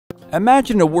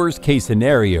Imagine a worst-case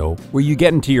scenario where you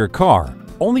get into your car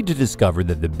only to discover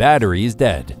that the battery is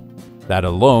dead. That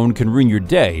alone can ruin your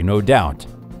day, no doubt.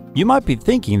 You might be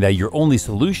thinking that your only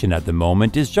solution at the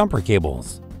moment is jumper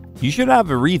cables. You should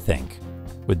have a rethink.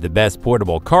 With the best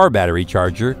portable car battery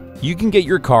charger, you can get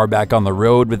your car back on the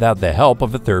road without the help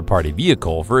of a third-party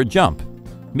vehicle for a jump,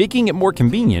 making it more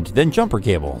convenient than jumper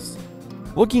cables.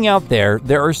 Looking out there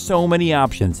are so many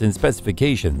options and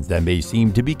specifications that may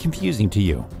seem to be confusing to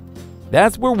you.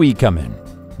 That's where we come in.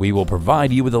 We will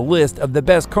provide you with a list of the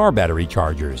best car battery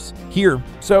chargers here,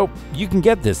 so you can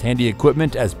get this handy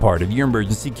equipment as part of your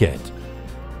emergency kit.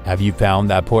 Have you found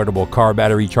that portable car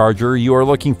battery charger you are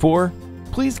looking for?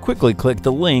 Please quickly click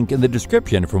the link in the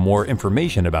description for more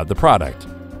information about the product.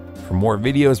 For more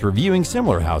videos reviewing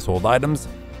similar household items,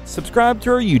 subscribe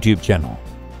to our YouTube channel.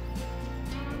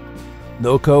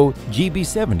 Noco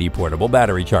GB70 Portable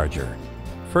Battery Charger.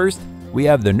 First, we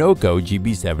have the Noco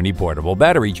GB70 Portable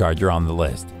Battery Charger on the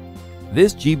list.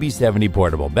 This GB70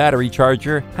 portable battery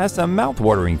charger has some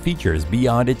mouth-watering features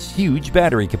beyond its huge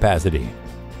battery capacity.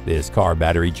 This car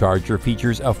battery charger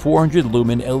features a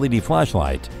 400-lumen LED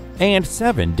flashlight and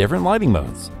 7 different lighting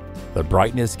modes. The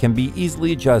brightness can be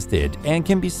easily adjusted and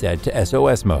can be set to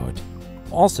SOS mode.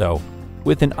 Also,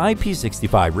 with an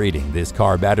IP65 rating, this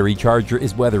car battery charger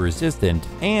is weather-resistant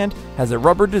and has a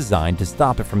rubber design to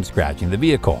stop it from scratching the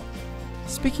vehicle.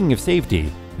 Speaking of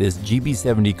safety, this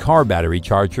GB70 car battery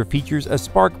charger features a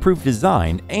spark-proof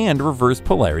design and reverse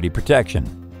polarity protection.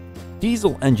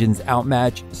 Diesel engines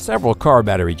outmatch several car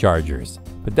battery chargers,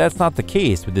 but that's not the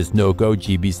case with this Noco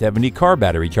GB70 car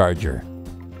battery charger.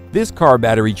 This car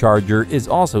battery charger is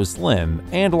also slim,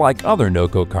 and like other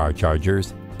Noco car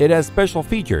chargers, it has special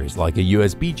features like a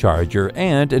USB charger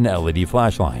and an LED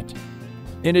flashlight.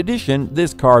 In addition,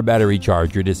 this car battery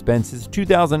charger dispenses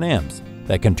 2,000 amps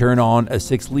that can turn on a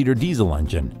 6-liter diesel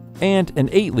engine and an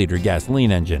 8-liter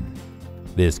gasoline engine.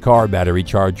 This car battery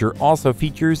charger also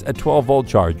features a 12-volt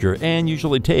charger and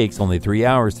usually takes only 3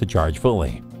 hours to charge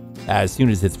fully. As soon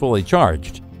as it's fully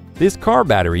charged, this car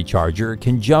battery charger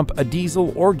can jump a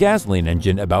diesel or gasoline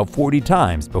engine about 40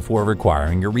 times before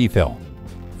requiring a refill.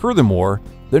 Furthermore,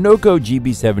 the Noco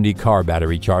GB70 car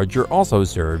battery charger also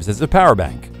serves as a power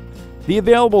bank. The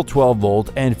available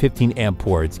 12-volt and 15-amp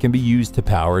ports can be used to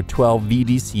power 12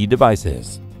 VDC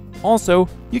devices. Also,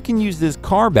 you can use this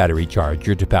car battery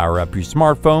charger to power up your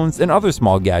smartphones and other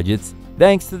small gadgets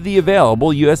thanks to the available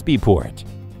USB port.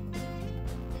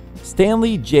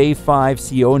 Stanley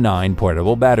J5C09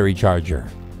 Portable Battery Charger.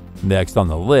 Next on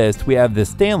the list, we have the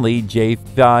Stanley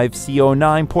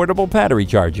J5C09 Portable Battery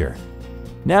Charger.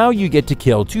 Now you get to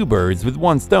kill 2 birds with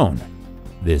 1 stone.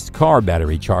 This car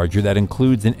battery charger that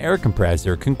includes an air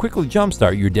compressor can quickly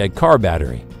jumpstart your dead car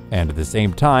battery and at the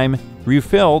same time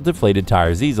refill deflated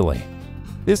tires easily.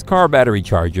 This car battery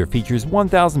charger features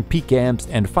 1000 peak amps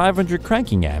and 500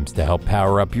 cranking amps to help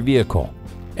power up your vehicle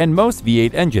and most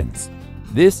V8 engines.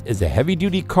 This is a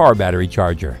heavy-duty car battery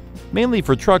charger, mainly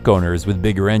for truck owners with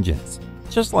bigger engines.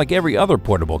 Just like every other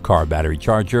portable car battery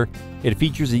charger, it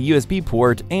features a USB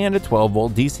port and a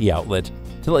 12-volt DC outlet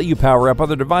to let you power up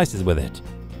other devices with it.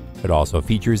 It also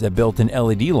features a built-in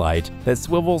LED light that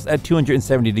swivels at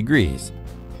 270 degrees,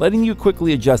 letting you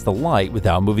quickly adjust the light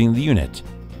without moving the unit.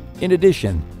 In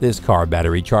addition, this car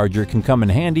battery charger can come in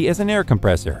handy as an air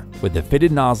compressor with a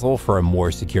fitted nozzle for a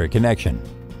more secure connection.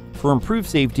 For improved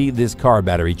safety, this car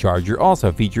battery charger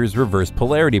also features reverse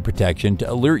polarity protection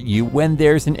to alert you when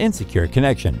there's an insecure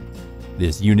connection.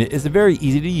 This unit is very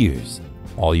easy to use.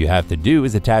 All you have to do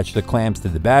is attach the clamps to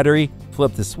the battery,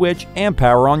 flip the switch, and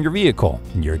power on your vehicle,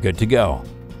 and you're good to go.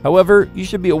 However, you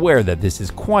should be aware that this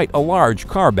is quite a large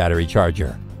car battery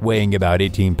charger, weighing about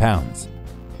 18 pounds.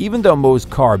 Even though most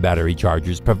car battery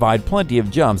chargers provide plenty of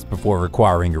jumps before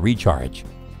requiring a recharge,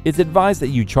 it's advised that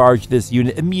you charge this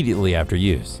unit immediately after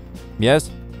use. Yes,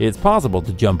 it's possible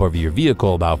to jump over your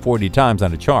vehicle about 40 times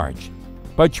on a charge,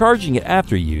 but charging it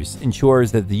after use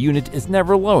ensures that the unit is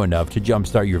never low enough to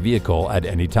jumpstart your vehicle at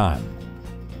any time.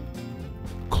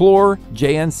 Clore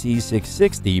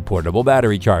JNC660 Portable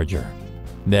Battery Charger.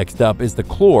 Next up is the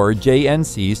Clore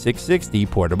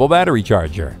JNC660 Portable Battery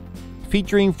Charger,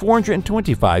 featuring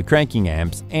 425 cranking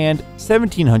amps and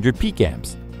 1700 peak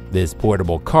amps. This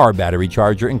portable car battery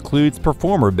charger includes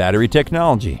Performer battery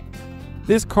technology.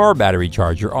 This car battery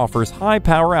charger offers high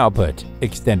power output,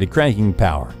 extended cranking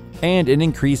power, and an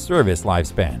increased service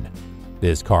lifespan.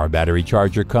 This car battery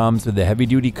charger comes with a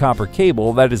heavy-duty copper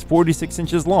cable that is 46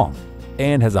 inches long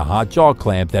and has a hot jaw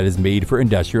clamp that is made for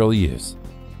industrial use.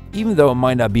 Even though it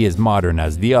might not be as modern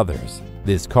as the others,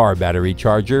 this car battery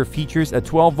charger features a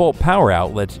 12-volt power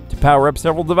outlet to power up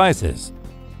several devices.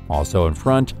 Also in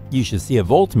front, you should see a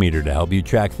voltmeter to help you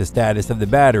track the status of the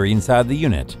battery inside the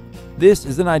unit. This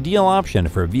is an ideal option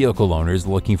for vehicle owners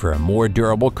looking for a more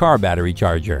durable car battery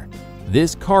charger.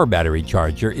 This car battery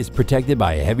charger is protected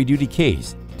by a heavy-duty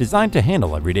case designed to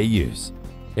handle everyday use.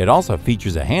 It also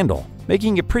features a handle,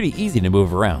 making it pretty easy to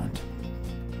move around.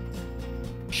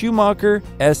 Schumacher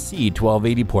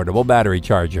SC1280 Portable Battery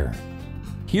Charger.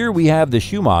 Here we have the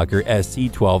Schumacher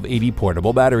SC1280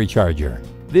 Portable Battery Charger.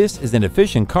 This is an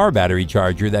efficient car battery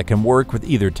charger that can work with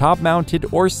either top-mounted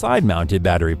or side-mounted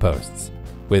battery posts.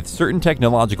 With certain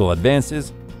technological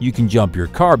advances, you can jump your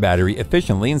car battery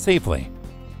efficiently and safely.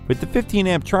 With the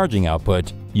 15-amp charging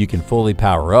output, you can fully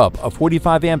power up a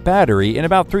 45-amp battery in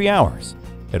about 3 hours.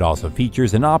 It also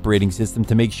features an operating system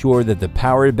to make sure that the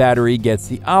powered battery gets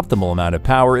the optimal amount of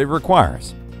power it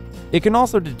requires. It can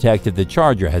also detect if the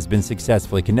charger has been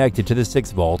successfully connected to the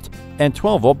 6-volt and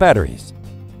 12-volt batteries.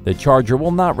 The charger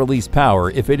will not release power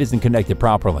if it isn't connected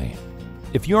properly.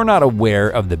 If you're not aware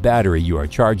of the battery you are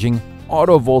charging,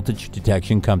 auto voltage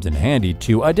detection comes in handy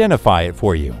to identify it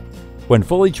for you. When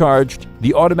fully charged,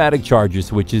 the automatic charger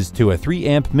switches to a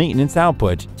 3-amp maintenance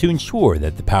output to ensure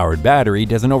that the powered battery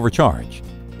doesn't overcharge.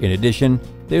 In addition,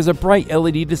 there's a bright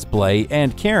LED display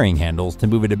and carrying handles to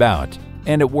move it about,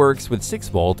 and it works with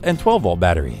 6-volt and 12-volt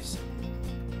batteries.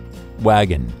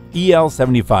 Wagon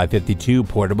EL7552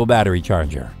 Portable Battery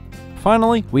Charger.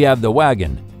 Finally, we have the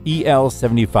Wagon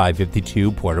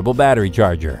EL7552 Portable Battery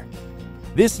Charger.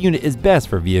 This unit is best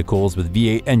for vehicles with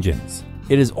V8 engines.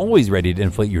 It is always ready to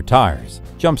inflate your tires,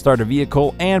 jumpstart a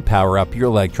vehicle, and power up your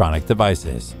electronic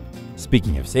devices.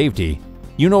 Speaking of safety,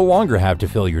 you no longer have to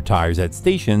fill your tires at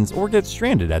stations or get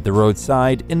stranded at the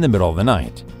roadside in the middle of the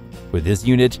night. With this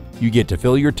unit, you get to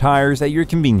fill your tires at your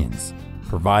convenience.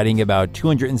 Providing about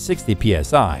 260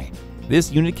 psi,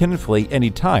 this unit can inflate any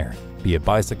tire, be it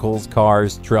bicycles,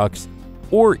 cars, trucks,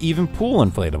 or even pool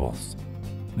inflatables.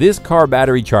 This car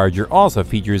battery charger also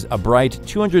features a bright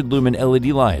 200-lumen LED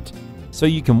light, so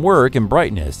you can work in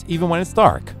brightness even when it's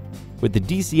dark. With the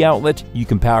DC outlet, you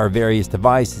can power various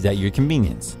devices at your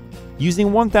convenience.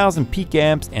 Using 1000 peak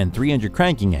amps and 300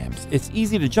 cranking amps, it's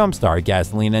easy to jumpstart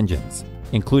gasoline engines,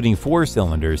 including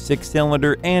 4-cylinder,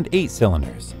 6-cylinder, and 8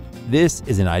 cylinders. This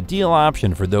is an ideal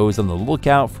option for those on the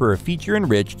lookout for a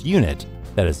feature-enriched unit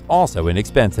that is also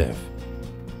inexpensive.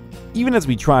 Even as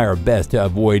we try our best to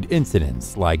avoid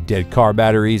incidents like dead car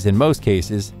batteries in most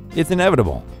cases, it's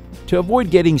inevitable. To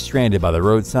avoid getting stranded by the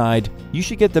roadside, you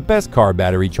should get the best car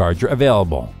battery charger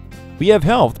available. We have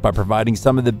helped by providing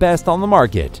some of the best on the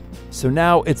market, so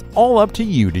now it's all up to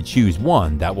you to choose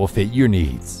one that will fit your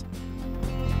needs.